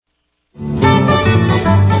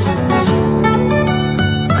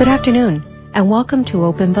Good afternoon, and welcome to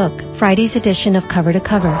Open Book, Friday's edition of Cover to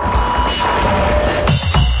Cover.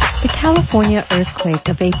 The California earthquake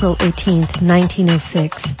of April 18,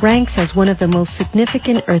 1906, ranks as one of the most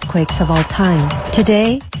significant earthquakes of all time.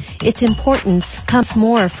 Today, its importance comes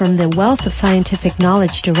more from the wealth of scientific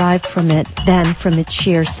knowledge derived from it than from its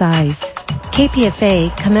sheer size. KPFA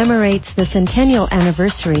commemorates the centennial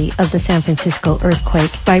anniversary of the San Francisco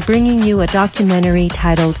earthquake by bringing you a documentary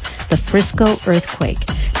titled The Frisco Earthquake,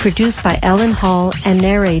 produced by Ellen Hall and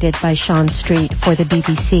narrated by Sean Street for the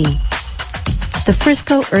BBC. The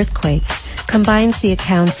Frisco earthquake combines the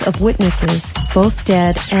accounts of witnesses, both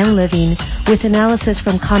dead and living, with analysis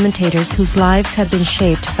from commentators whose lives have been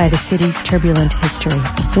shaped by the city's turbulent history.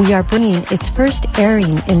 We are bringing its first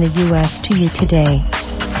airing in the U.S. to you today.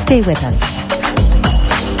 Stay with us.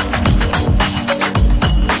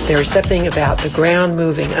 There is something about the ground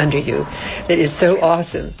moving under you that is so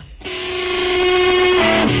awesome.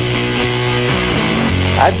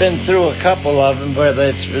 I've been through a couple of them where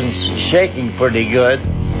it's been shaking pretty good.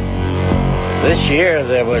 This year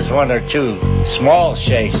there was one or two small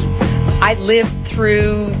shakes. I lived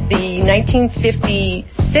through the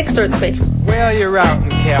 1956 earthquake. Well, you're out in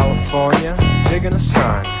California, digging the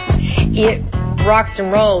sun. It rocked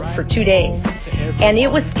and rolled for 2 days. And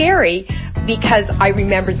it was scary because I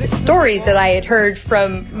remembered the stories that I had heard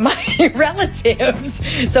from my relatives.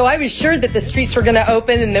 So I was sure that the streets were going to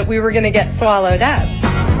open and that we were going to get swallowed up.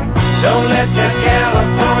 Don't let the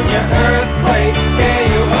California earthquake scare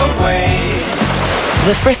you away.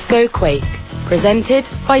 The Frisco Quake, presented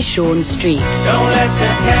by Sean Street. Don't let the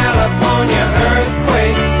California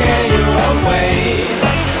earthquake scare you away.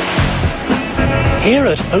 Here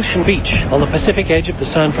at Ocean Beach, on the Pacific edge of the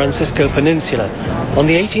San Francisco Peninsula, on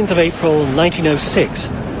the 18th of April 1906,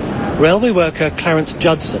 railway worker Clarence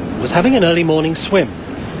Judson was having an early morning swim.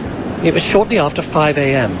 It was shortly after 5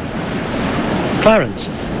 a.m. Clarence,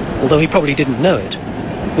 although he probably didn't know it,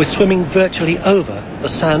 was swimming virtually over the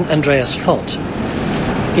San Andreas Fault.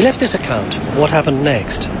 He left this account of what happened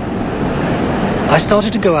next. I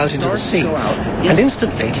started to go out into the sea, and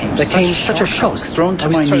instantly there came such a shock. I was thrown to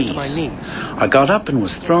my knees. I got up and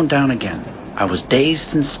was thrown down again. I was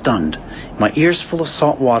dazed and stunned, my ears full of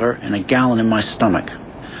salt water and a gallon in my stomach.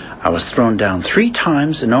 I was thrown down 3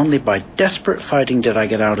 times, and only by desperate fighting did I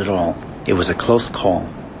get out at all. It was a close call.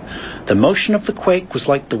 The motion of the quake was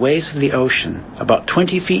like the waves of the ocean, about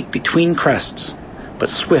 20 feet between crests, but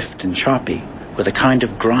swift and choppy, with a kind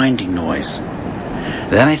of grinding noise.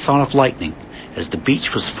 Then I thought of lightning, as the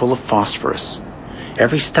beach was full of phosphorus.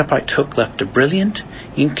 Every step I took left a brilliant,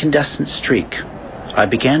 incandescent streak. I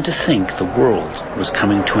began to think the world was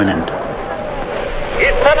coming to an end.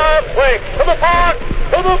 It's an earthquake! To the park!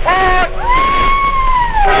 To the park!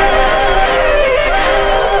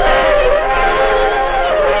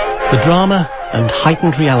 The drama and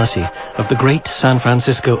heightened reality of the great San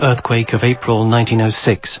Francisco earthquake of April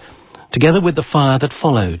 1906, together with the fire that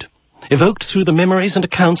followed, evoked through the memories and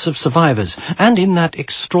accounts of survivors, and in that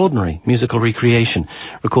extraordinary musical recreation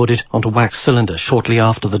recorded onto wax cylinder shortly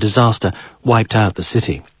after the disaster wiped out the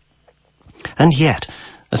city. And yet,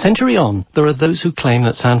 a century on, there are those who claim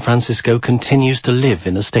that San Francisco continues to live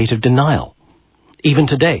in a state of denial. Even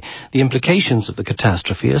today, the implications of the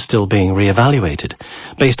catastrophe are still being re-evaluated,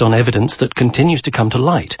 based on evidence that continues to come to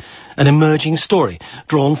light, an emerging story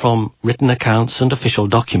drawn from written accounts and official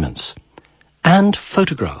documents. And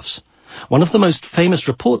photographs. One of the most famous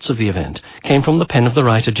reports of the event came from the pen of the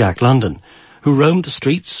writer Jack London, who roamed the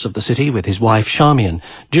streets of the city with his wife Charmian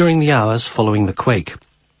during the hours following the quake.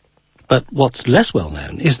 But what's less well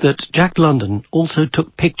known is that Jack London also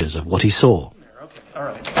took pictures of what he saw. All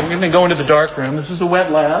right, we're going to go into the dark room. This is a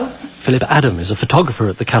wet lab. Philip Adam is a photographer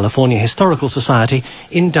at the California Historical Society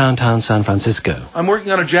in downtown San Francisco. I'm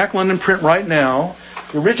working on a Jack London print right now.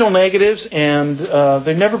 The original negatives, and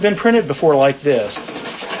they've never been printed before like this.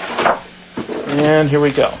 And here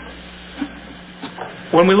we go.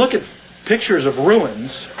 When we look at pictures of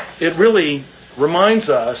ruins, it really reminds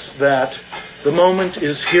us that the moment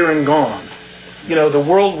is here and gone. You know, the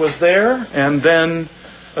world was there, and then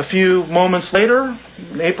a few moments later,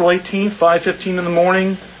 April 18th, 5:15 in the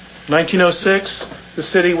morning, 1906, the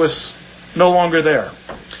city was no longer there.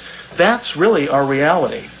 That's really our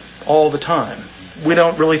reality all the time. We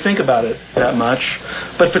don't really think about it that much,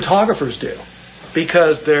 but photographers do,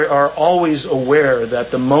 because they are always aware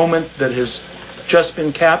that the moment that has just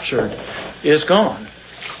been captured is gone.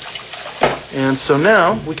 And so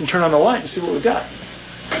now we can turn on the light and see what we've got.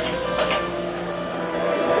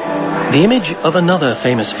 The image of another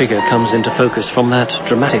famous figure comes into focus from that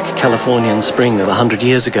dramatic Californian spring of 100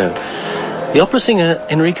 years ago. The opera singer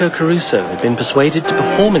Enrico Caruso had been persuaded to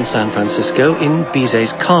perform in San Francisco in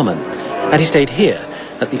Bizet's Carmen, and he stayed here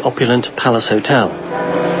at the opulent Palace Hotel.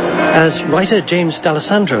 As writer James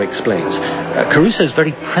D'Alessandro explains, Caruso's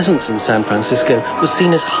very presence in San Francisco was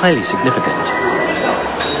seen as highly significant.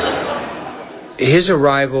 His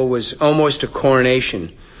arrival was almost a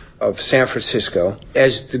coronation of San Francisco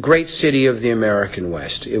as the great city of the American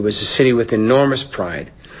West. It was a city with enormous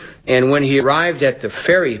pride. And when he arrived at the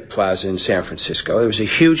Ferry Plaza in San Francisco, there was a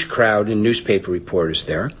huge crowd and newspaper reporters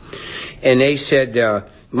there. And they said,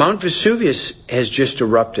 Mount Vesuvius has just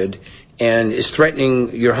erupted and is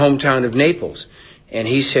threatening your hometown of Naples. And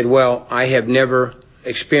he said, well, I have never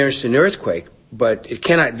experienced an earthquake, but it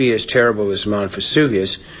cannot be as terrible as Mount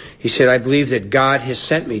Vesuvius. He said, I believe that God has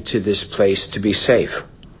sent me to this place to be safe.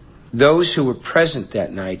 Those who were present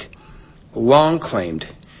that night long claimed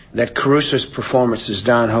that Caruso's performance as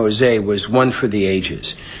Don Jose was one for the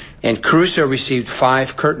ages. And Caruso received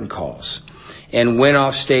 5 curtain calls and went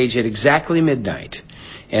off stage at exactly midnight.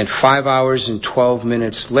 And 5 hours and 12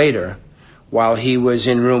 minutes later, while he was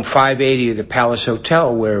in room 580 of the Palace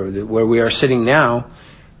Hotel, where we are sitting now,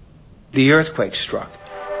 the earthquake struck. The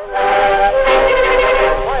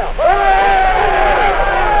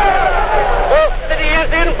city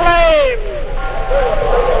is in flames!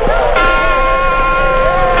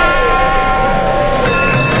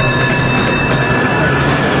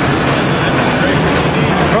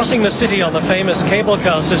 Crossing the city on the famous cable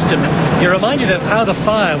car system, you're reminded of how the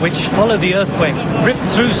fire which followed the earthquake ripped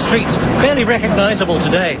through streets barely recognizable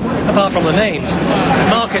today, apart from the names.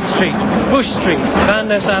 Market Street, Bush Street, Van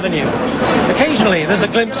Ness Avenue. Occasionally there's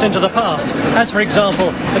a glimpse into the past, as for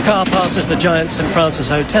example, the car passes the giant St.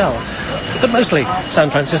 Francis Hotel. But mostly,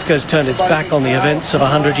 San Francisco's turned its back on the events of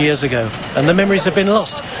 100 years ago, and the memories have been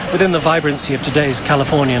lost within the vibrancy of today's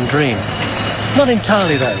Californian dream. Not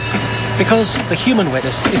entirely, though, because the human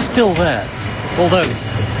witness is still there, although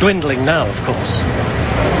dwindling now, of course.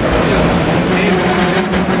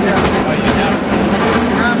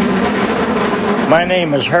 My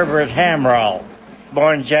name is Herbert Hamrall,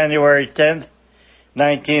 born January 10th,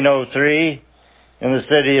 1903, in the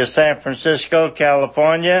city of San Francisco,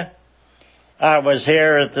 California. I was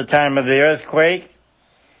here at the time of the earthquake.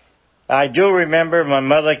 I do remember my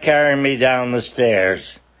mother carrying me down the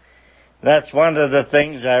stairs. That's one of the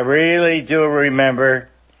things I really do remember,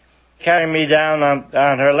 carrying me down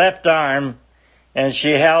on her left arm, and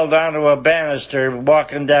she held onto a banister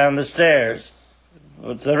walking down the stairs.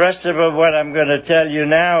 But the rest of it, what I'm going to tell you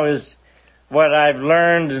now, is what I've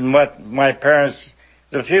learned and what my parents,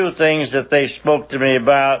 the few things that they spoke to me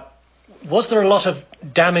about. Was there a lot of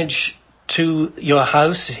damage to your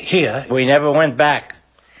house here? We never went back,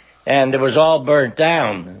 and it was all burnt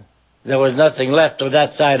down. There was nothing left of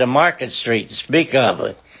that side of Market Street to speak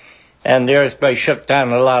of. And the earthquake shook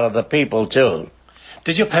down a lot of the people, too.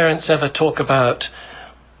 Did your parents ever talk about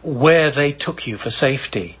where they took you for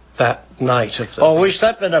safety that night of the... Oh, we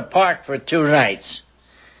slept in a park for 2 nights.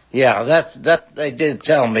 Yeah, that they did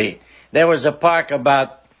tell me. There was a park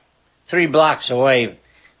about 3 blocks away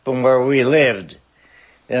from where we lived.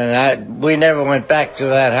 And we never went back to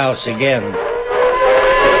that house again.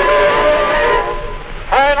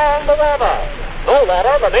 Turn on the weather. No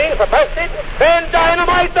ladder, the means are posted. Then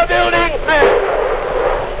dynamite the building.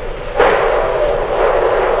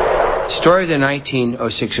 The story of the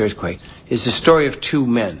 1906 earthquake is the story of 2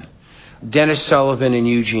 men, Dennis Sullivan and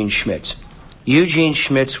Eugene Schmitz. Eugene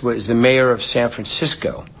Schmitz was the mayor of San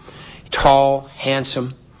Francisco. Tall,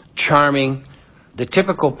 handsome, charming, the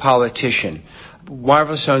typical politician.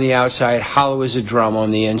 Marvelous on the outside, hollow as a drum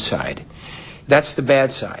on the inside. That's the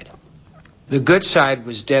bad side. The good side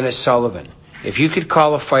was Dennis Sullivan. If you could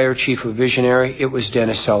call a fire chief a visionary, it was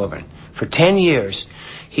Dennis Sullivan. For 10 years,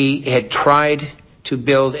 he had tried to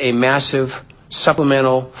build a massive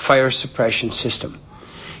supplemental fire suppression system.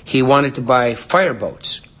 He wanted to buy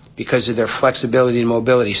fireboats because of their flexibility and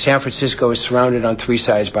mobility. San Francisco is surrounded on 3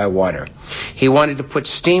 sides by water. He wanted to put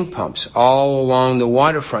steam pumps all along the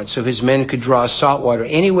waterfront so his men could draw salt water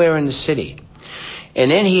anywhere in the city.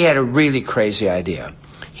 And then he had a really crazy idea.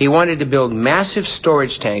 He wanted to build massive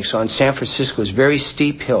storage tanks on San Francisco's very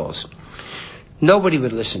steep hills. Nobody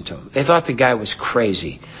would listen to him. They thought the guy was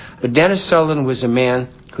crazy. But Dennis Sullivan was a man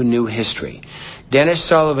who knew history. Dennis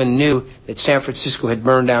Sullivan knew that San Francisco had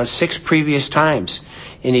burned down 6 previous times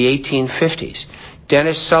in the 1850s.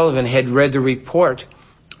 Dennis Sullivan had read the report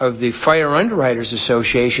of the Fire Underwriters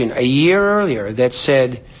Association a year earlier that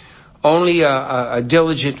said only a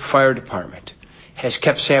diligent fire department has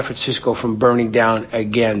kept San Francisco from burning down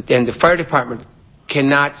again. And the fire department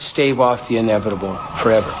cannot stave off the inevitable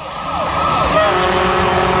forever.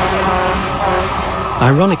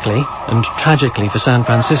 Ironically, and tragically for San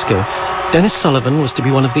Francisco, Dennis Sullivan was to be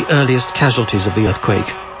one of the earliest casualties of the earthquake,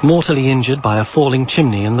 mortally injured by a falling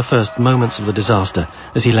chimney in the first moments of the disaster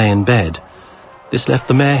as he lay in bed. This left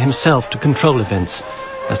the mayor himself to control events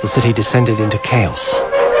as the city descended into chaos.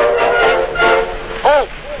 Halt!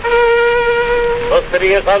 The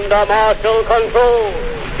city is under martial control.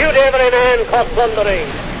 Shoot every man caught plundering.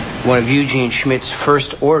 One of Eugene Schmidt's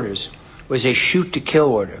first orders was a shoot-to-kill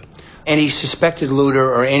order. Any suspected looter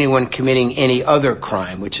or anyone committing any other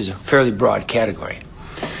crime, which is a fairly broad category.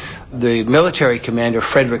 The military commander,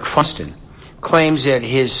 Frederick Funston, claims that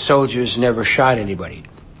his soldiers never shot anybody.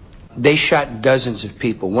 They shot dozens of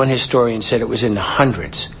people. One historian said it was in the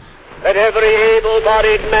hundreds. Let every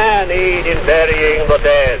able-bodied man aid in burying the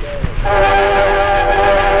dead.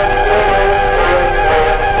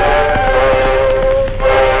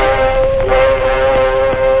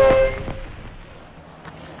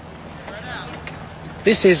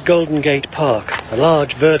 This is Golden Gate Park, a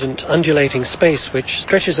large, verdant, undulating space which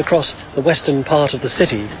stretches across the western part of the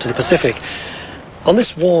city to the Pacific. On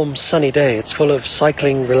this warm, sunny day, it's full of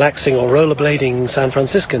cycling, relaxing, or rollerblading San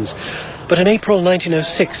Franciscans. But in April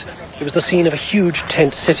 1906, it was the scene of a huge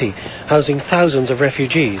tent city, housing thousands of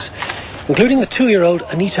refugees, including the 2-year-old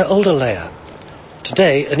Anita Olderlayer.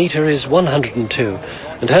 Today, Anita is 102,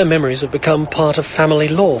 and her memories have become part of family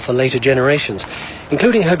lore for later generations,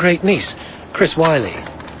 including her great-niece, Chris Wiley.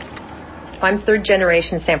 I'm third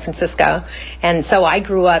generation San Francisco, and so I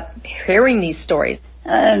grew up hearing these stories.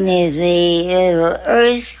 Only the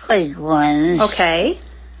earthquake ones. Okay.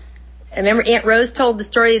 I remember Aunt Rose told the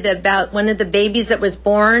story about one of the babies that was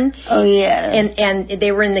born. Oh, yeah. And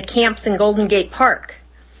they were in the camps in Golden Gate Park.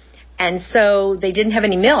 And so they didn't have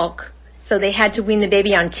any milk, so they had to wean the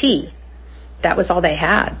baby on tea. That was all they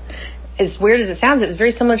had. As weird as it sounds, it was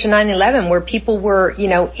very similar to 9/11, where people were,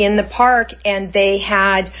 in the park, and they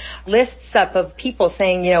had lists up of people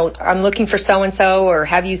saying, I'm looking for so-and-so, or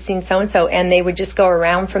have you seen so-and-so, and they would just go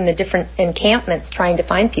around from the different encampments trying to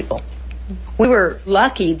find people. We were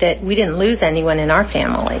lucky that we didn't lose anyone in our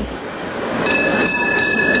family.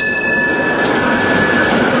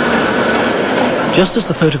 Just as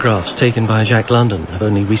the photographs taken by Jack London have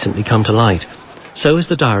only recently come to light, so is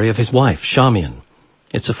the diary of his wife, Charmian.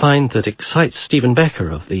 It's a find that excites Stephen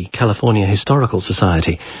Becker of the California Historical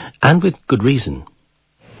Society, and with good reason.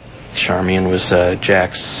 Charmian was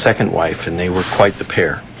Jack's second wife, and they were quite the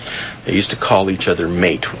pair. They used to call each other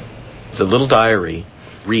mate. The little diary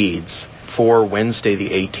reads, for Wednesday the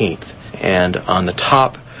 18th, and on the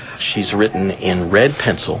top she's written in red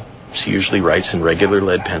pencil. She usually writes in regular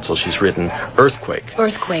lead pencil. She's written earthquake.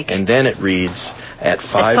 Earthquake. And then it reads, at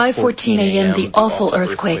 5:14 a.m., the awful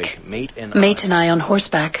earthquake. Mate and I on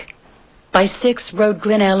horseback. By 6, rode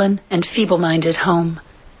Glen Ellen and feeble-minded home.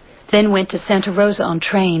 Then went to Santa Rosa on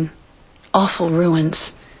train. Awful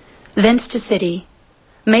ruins. Thence to city.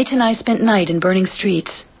 Mate and I spent night in burning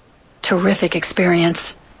streets. Terrific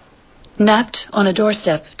experience. Napped on a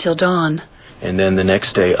doorstep till dawn. And then the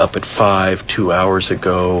next day up at 5, 2 hours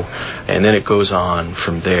ago, and then it goes on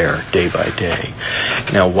from there, day by day.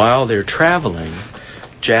 Now, while they're traveling,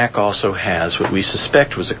 Jack also has what we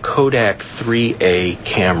suspect was a Kodak 3A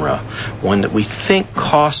camera, one that we think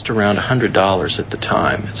cost around $100 at the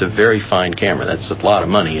time. It's a very fine camera. That's a lot of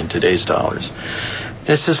money in today's dollars. And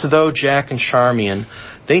it's as though Jack and Charmian,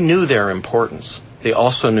 they knew their importance. They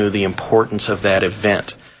also knew the importance of that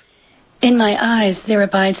event. In my eyes there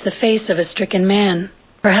abides the face of a stricken man,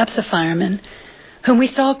 perhaps a fireman, whom we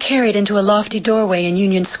saw carried into a lofty doorway in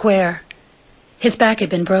Union Square. His back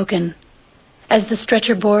had been broken. As the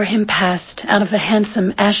stretcher bore him past, out of the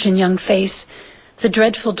handsome, ashen young face, the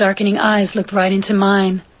dreadful darkening eyes looked right into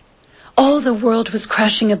mine. All the world was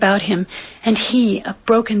crashing about him, and he, a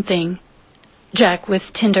broken thing. Jack, with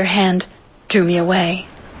tender hand, drew me away.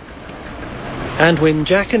 And when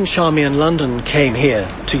Jack and Charmian London came here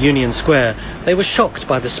to Union Square, they were shocked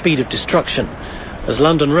by the speed of destruction. As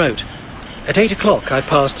London wrote, at 8 o'clock I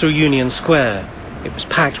passed through Union Square. It was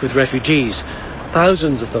packed with refugees.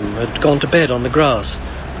 Thousands of them had gone to bed on the grass.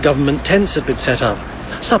 Government tents had been set up.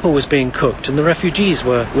 Supper was being cooked, and the refugees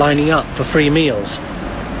were lining up for free meals.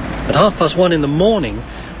 At 1:30 in the morning,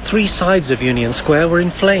 3 sides of Union Square were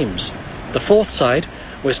in flames. The 4th side,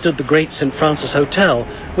 where stood the great St. Francis Hotel,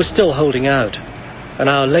 was still holding out. An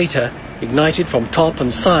hour later, ignited from top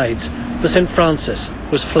and sides, the St. Francis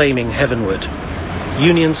was flaming heavenward.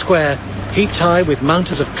 Union Square, heaped high with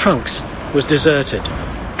mountains of trunks, was deserted.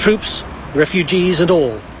 Troops, refugees and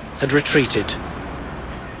all had retreated.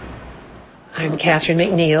 I'm Catherine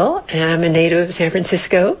McNeil, and I'm a native of San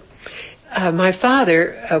Francisco. My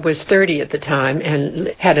father was 30 at the time and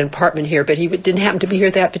had an apartment here, but he didn't happen to be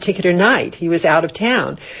here that particular night. He was out of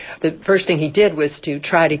town. The first thing he did was to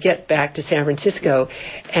try to get back to San Francisco,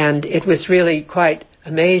 and it was really quite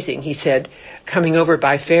amazing, he said, coming over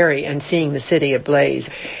by ferry and seeing the city ablaze.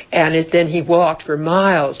 And then he walked for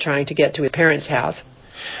miles trying to get to his parents' house.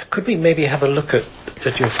 Could we maybe have a look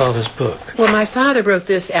at your father's book? Well, my father wrote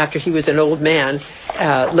this after he was an old man,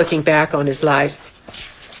 looking back on his life.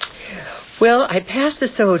 Well, I passed the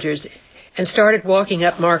soldiers and started walking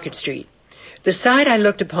up Market Street. The sight I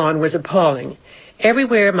looked upon was appalling.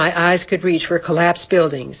 Everywhere my eyes could reach were collapsed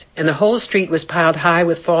buildings, and the whole street was piled high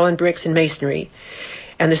with fallen bricks and masonry.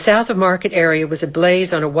 And the south of Market area was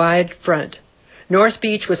ablaze on a wide front. North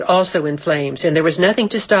Beach was also in flames, and there was nothing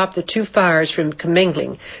to stop the two fires from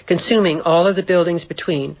commingling, consuming all of the buildings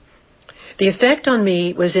between. The effect on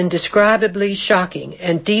me was indescribably shocking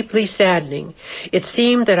and deeply saddening. It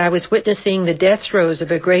seemed that I was witnessing the death throes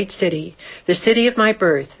of a great city, the city of my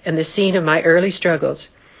birth and the scene of my early struggles.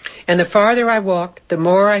 And the farther I walked, the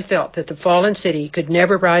more I felt that the fallen city could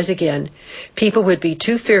never rise again. People would be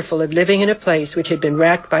too fearful of living in a place which had been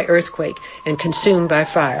racked by earthquake and consumed by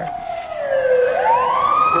fire.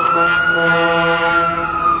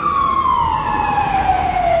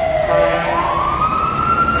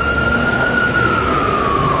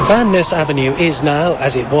 Van Ness Avenue is now,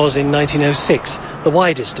 as it was in 1906, the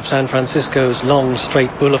widest of San Francisco's long,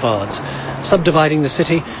 straight boulevards, subdividing the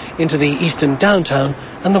city into the eastern downtown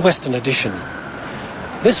and the western addition.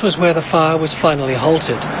 This was where the fire was finally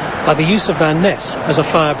halted, by the use of Van Ness as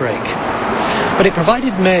a fire break. But it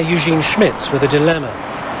provided Mayor Eugene Schmitz with a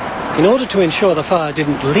dilemma. In order to ensure the fire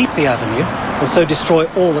didn't leap the avenue and so destroy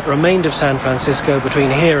all that remained of San Francisco between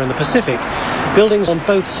here and the Pacific, buildings on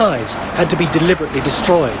both sides had to be deliberately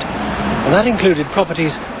destroyed. And that included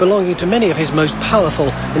properties belonging to many of his most powerful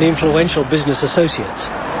and influential business associates.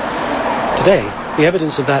 Today, the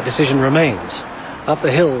evidence of that decision remains. Up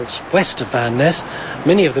the hills west of Van Ness,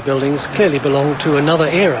 many of the buildings clearly belong to another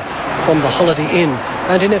era, from the Holiday Inn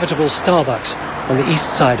and inevitable Starbucks on the east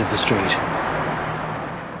side of the street.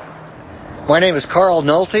 My name is Carl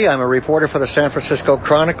Nolte. I'm a reporter for the San Francisco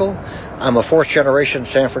Chronicle. I'm a fourth-generation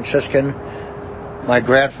San Franciscan. My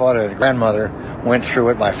grandfather and grandmother went through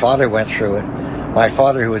it. My father went through it. My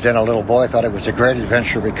father, who was then a little boy, thought it was a great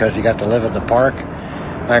adventure because he got to live in the park.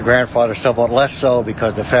 My grandfather somewhat less so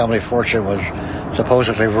because the family fortune was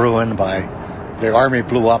supposedly ruined by the Army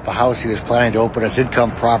blew up a house he was planning to open as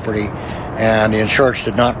income property, and the insurance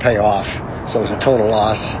did not pay off, so it was a total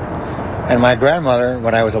loss. And my grandmother,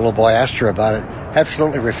 when I was a little boy, asked her about it,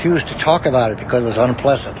 absolutely refused to talk about it because it was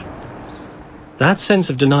unpleasant. That sense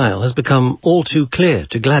of denial has become all too clear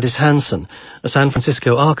to Gladys Hansen, a San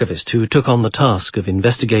Francisco archivist who took on the task of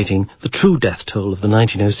investigating the true death toll of the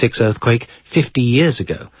 1906 earthquake 50 years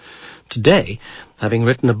ago. Today, having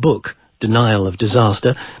written a book, Denial of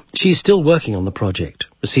Disaster, she is still working on the project,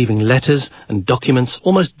 receiving letters and documents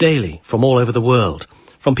almost daily from all over the world,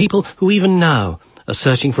 from people who even now are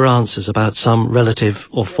searching for answers about some relative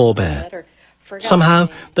or forebear. Somehow,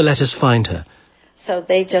 the letters find her. So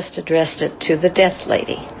they just addressed it to the Death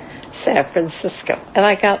Lady, San Francisco, and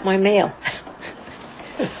I got my mail.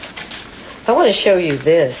 I want to show you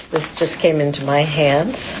this. This just came into my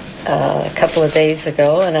hands a couple of days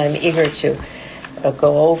ago, and I'm eager to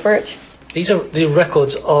go over it. These are the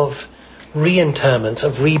records of reinterment,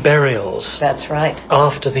 of reburials. That's right.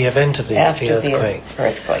 After the event of the earthquake.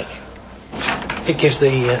 Earthquake. It gives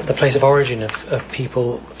the place of origin of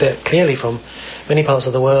people that clearly from many parts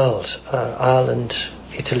of the world, Ireland,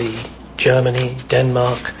 Italy, Germany,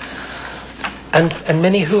 Denmark, and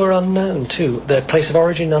many who are unknown too. Their place of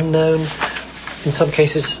origin unknown, in some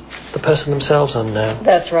cases the person themselves unknown.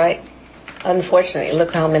 That's right. Unfortunately,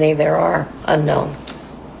 look how many there are unknown.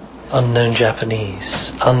 Unknown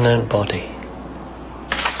Japanese, unknown body.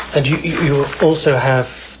 And you also have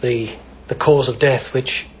the cause of death,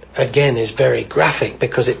 which again is very graphic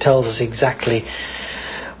because it tells us exactly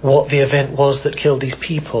what the event was that killed these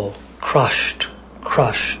people. Crushed,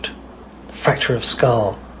 fracture of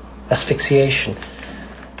skull, asphyxiation,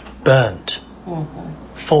 burnt,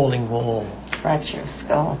 falling wall, fracture of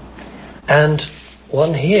skull. And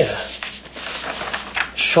one here,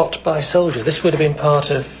 shot by soldier. This would have been part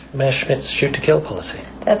of Mayor Schmitz's shoot-to-kill policy.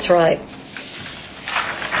 That's right.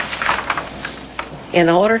 In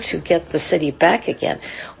order to get the city back again,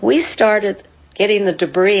 we started getting the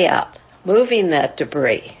debris out, moving that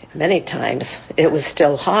debris. Many times it was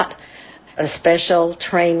still hot. A special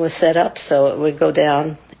train was set up so it would go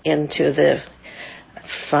down into the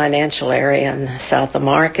financial area in south of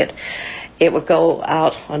Market. It would go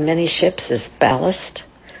out on many ships as ballast.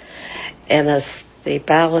 And as the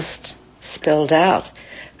ballast spilled out,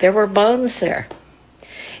 there were bones there.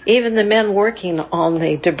 Even the men working on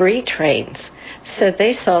the debris trains said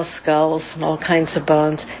they saw skulls and all kinds of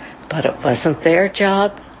bones, but it wasn't their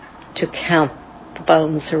job to count the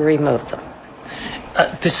bones or remove them.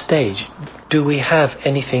 At this stage, do we have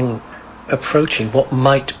anything approaching what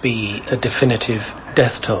might be a definitive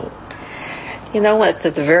death toll? You know what?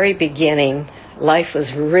 At the very beginning, life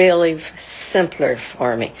was really simpler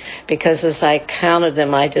for me, because as I counted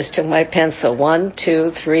them, I just took my pencil, 1,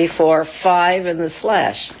 2, 3, 4, 5, and the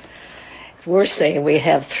slash. We're saying we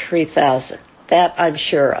have 3,000. That I'm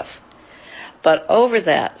sure of. But over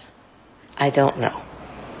that, I don't know.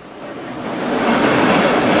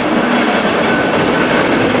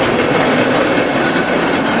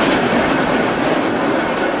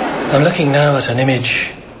 I'm looking now at an image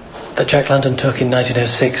that Jack London took in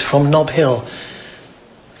 1906 from Nob Hill,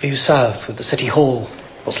 view south with the City Hall,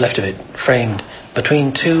 what's left of it, framed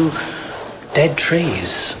between two dead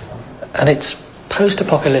trees. And it's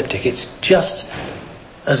post-apocalyptic. It's just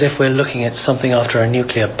as if we're looking at something after a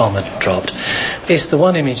nuclear bomb had dropped. It's the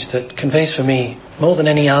one image that conveys for me, more than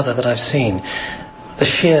any other that I've seen, the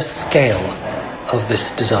sheer scale of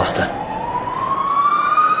this disaster.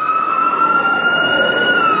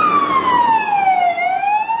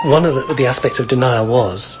 One of the aspects of denial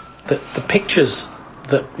was that the pictures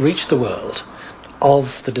that reached the world of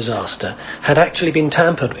the disaster had actually been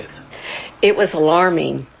tampered with. It was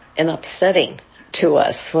alarming and upsetting to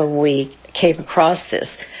us when we came across this.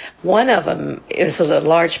 One of them is a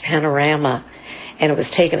large panorama, and it was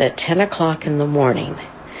taken at 10 o'clock in the morning,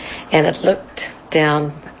 and it looked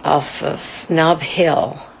down off of Nob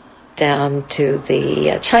Hill down to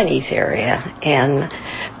the Chinese area and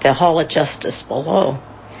the Hall of Justice below.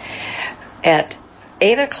 At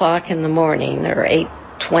 8 o'clock in the morning, or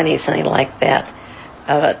 8:20, something like that,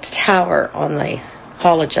 a tower on the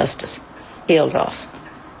Hall of Justice peeled off.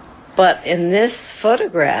 But in this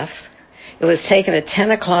photograph, it was taken at 10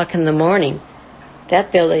 o'clock in the morning.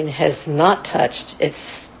 That building has not touched.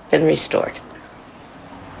 It's been restored.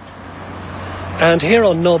 And here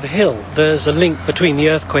on Nob Hill, there's a link between the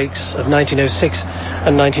earthquakes of 1906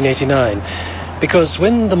 and 1989. Because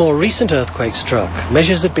when the more recent earthquake struck,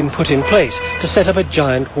 measures had been put in place to set up a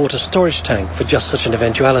giant water storage tank for just such an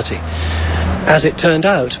eventuality. As it turned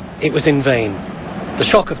out, it was in vain. The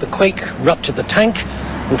shock of the quake ruptured the tank,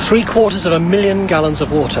 and 750,000 gallons of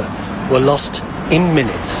water were lost in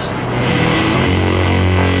minutes.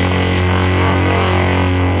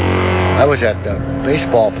 I was at the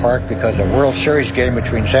baseball park because a World Series game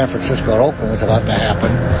between San Francisco and Oakland was about to happen.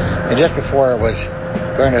 And just before it was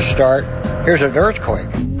going to start, here's an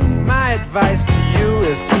earthquake. My advice to you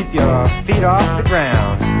is keep your feet off the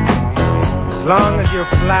ground. As long as you're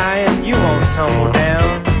flying, you won't tumble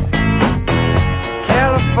down.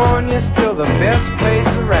 California's still the best place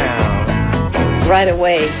around. Right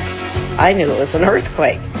away, I knew it was an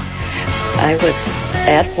earthquake. I was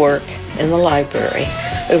at work in the library.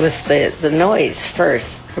 It was the noise first,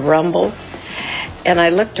 the rumble. And I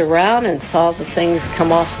looked around and saw the things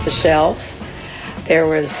come off the shelves. There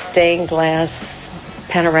was stained glass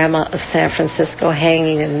panorama of San Francisco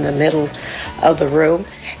hanging in the middle of the room,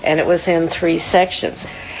 and it was in 3 sections.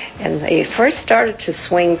 And they first started to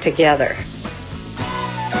swing together,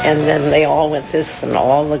 and then they all went this, and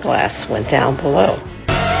all the glass went down below.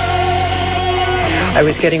 I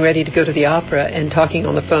was getting ready to go to the opera and talking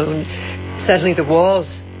on the phone. Suddenly the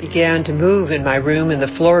walls began to move in my room, and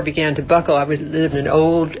the floor began to buckle. I lived in an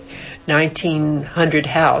old 1900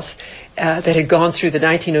 house that had gone through the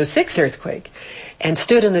 1906 earthquake, and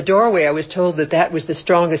stood in the doorway. I was told that was the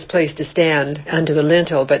strongest place to stand, under the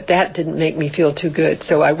lintel, but that didn't make me feel too good.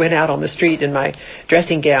 So I went out on the street in my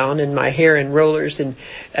dressing gown and my hair in rollers and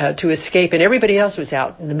to escape, and everybody else was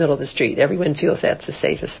out in the middle of the street. Everyone feels that's the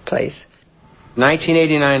safest place.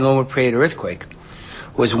 1989 Loma Prieta earthquake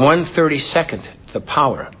was 1/32nd the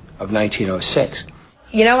power of 1906.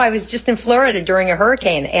 You know, I was just in Florida during a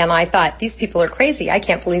hurricane, and I thought, these people are crazy. I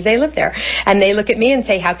can't believe they live there. And they look at me and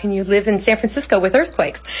say, how can you live in San Francisco with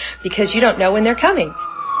earthquakes? Because you don't know when they're coming.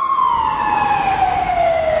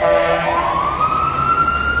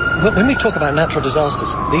 When we talk about natural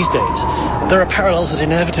disasters these days, there are parallels that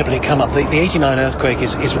inevitably come up. The 89 earthquake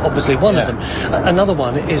is obviously one of them. Another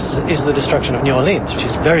one is the destruction of New Orleans, which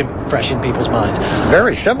is very fresh in people's minds.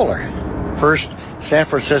 Very similar. First, San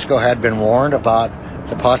Francisco had been warned about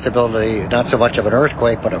the possibility, not so much of an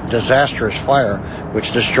earthquake, but of disastrous fire,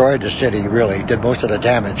 which destroyed the city, really, did most of the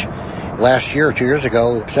damage. Last year, 2 years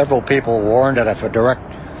ago, several people warned that if a direct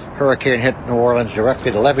hurricane hit New Orleans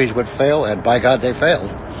directly, the levees would fail, and by God, they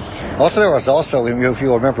failed. Also, there was also, if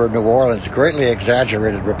you remember, New Orleans, greatly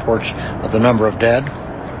exaggerated reports of the number of dead.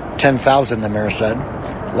 10,000, the mayor said.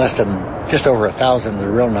 Less than, just over 1,000, the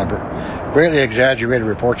real number. Greatly exaggerated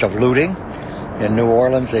reports of looting. In New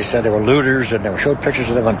Orleans, they said there were looters, and they showed pictures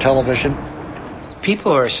of them on television.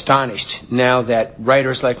 People are astonished now that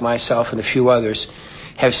writers like myself and a few others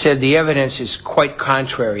have said the evidence is quite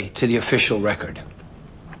contrary to the official record.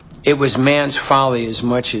 It was man's folly as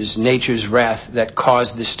much as nature's wrath that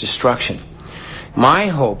caused this destruction. My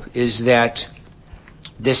hope is that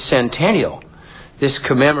this centennial, this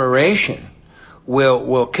commemoration,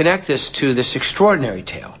 will connect us to this extraordinary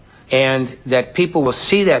tale, and that people will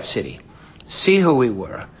see that city, see who we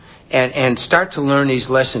were, and start to learn these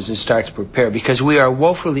lessons and start to prepare, because we are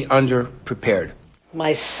woefully underprepared.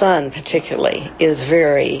 My son particularly is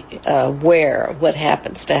very aware of what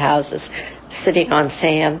happens to houses sitting on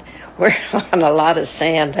sand. We're on a lot of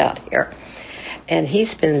sand out here. And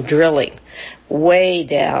he's been drilling way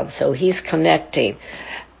down, so he's connecting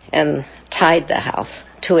and tied the house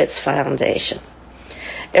to its foundation.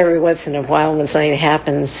 Every once in a while when something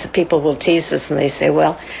happens, people will tease us and they say,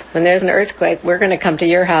 well, when there's an earthquake, we're going to come to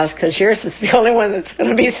your house because yours is the only one that's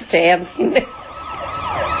going to be standing.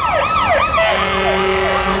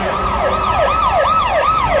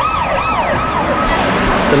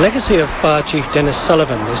 The legacy of Fire Chief Dennis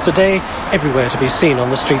Sullivan is today everywhere to be seen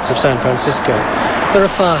on the streets of San Francisco. There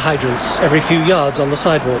are fire hydrants every few yards on the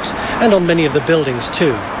sidewalks and on many of the buildings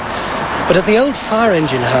too. But at the old fire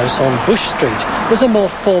engine house on Bush Street, there's a more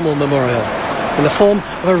formal memorial in the form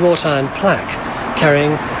of a wrought iron plaque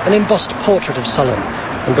carrying an embossed portrait of Sullivan,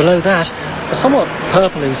 and below that a somewhat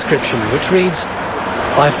purple inscription which reads,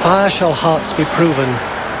 "By fire shall hearts be proven,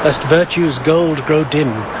 lest virtue's gold grow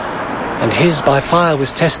dim. And his by fire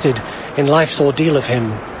was tested in life's ordeal of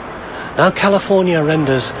him. Now California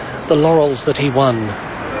renders the laurels that he won,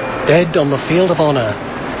 dead on the field of honor,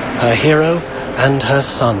 her hero and her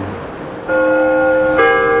son."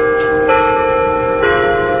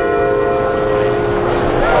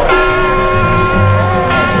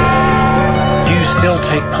 Do you still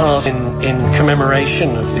take part in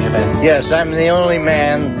commemoration of the event? Yes, I'm the only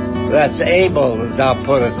man that's able, as I'll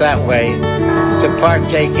put it that way, to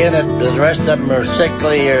partake in it. The rest of them are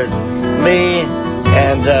sickly, or me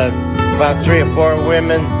and about 3 or 4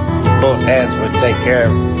 women. Both hands would take care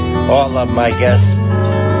of all of them, I guess.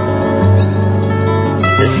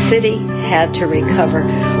 The city had to recover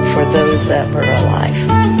for those that were alive.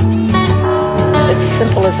 It's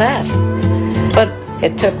simple as that. But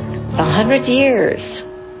it took 100 years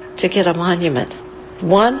to get a monument.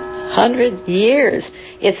 100 years.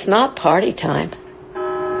 It's not party time.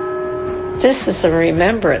 This is a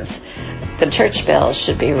remembrance. The church bells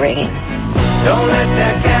should be ringing. Don't let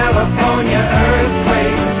that California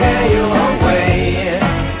earthquake scare you away.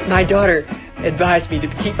 My daughter advised me to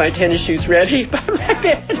keep my tennis shoes ready by my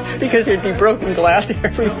bed because there'd be broken glass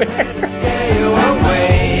everywhere. Scare you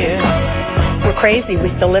away. We're crazy. We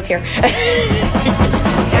still live here.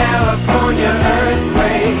 California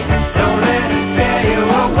earthquake. Don't let it scare you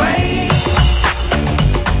away.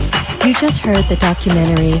 You just heard the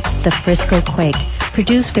documentary The Frisco Quake,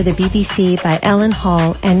 produced for the BBC by Ellen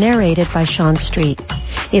Hall and narrated by Sean Street.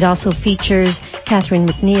 It also features Catherine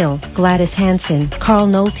McNeil, Gladys Hansen, Carl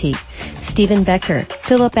Nolte, Stephen Becker,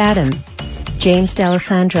 Philip Adam, James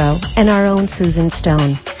D'Alessandro, and our own Susan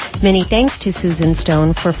Stone. Many thanks to Susan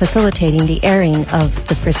Stone for facilitating the airing of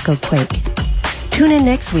The Frisco Quake. Tune in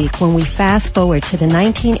next week when we fast forward to the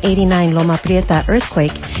 1989 Loma Prieta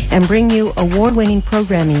earthquake and bring you award-winning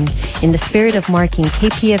programming in the spirit of marking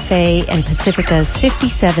KPFA and Pacifica's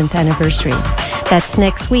 57th anniversary. That's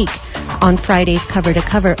next week on Friday's Cover to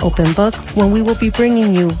Cover Open Book, when we will be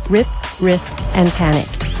bringing you Rip, Riff, and Panic.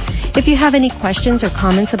 If you have any questions or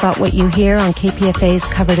comments about what you hear on KPFA's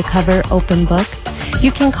Cover to Cover Open Book,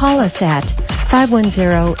 you can call us at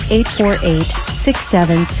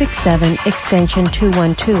 510-848-6767 extension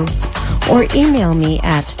 212, or email me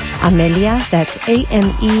at Amelia, that's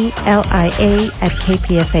AMELIA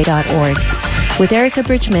 @kpfa.org. With Erica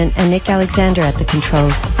Bridgman and Nick Alexander at the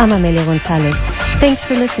controls, I'm Amelia Gonzalez. Thanks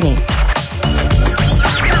for listening.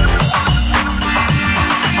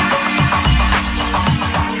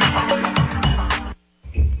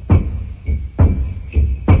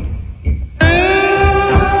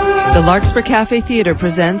 The Larkspur Cafe Theater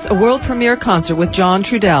presents a world premiere concert with John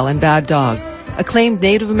Trudell and Bad Dog. Acclaimed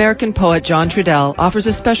Native American poet John Trudell offers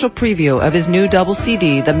a special preview of his new double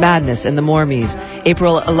CD, The Madness and the Mormies,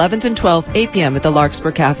 April 11th and 12th, 8 p.m. at the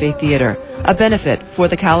Larkspur Cafe Theater, a benefit for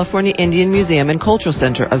the California Indian Museum and Cultural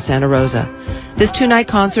Center of Santa Rosa. This two-night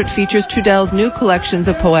concert features Trudell's new collections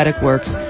of poetic works,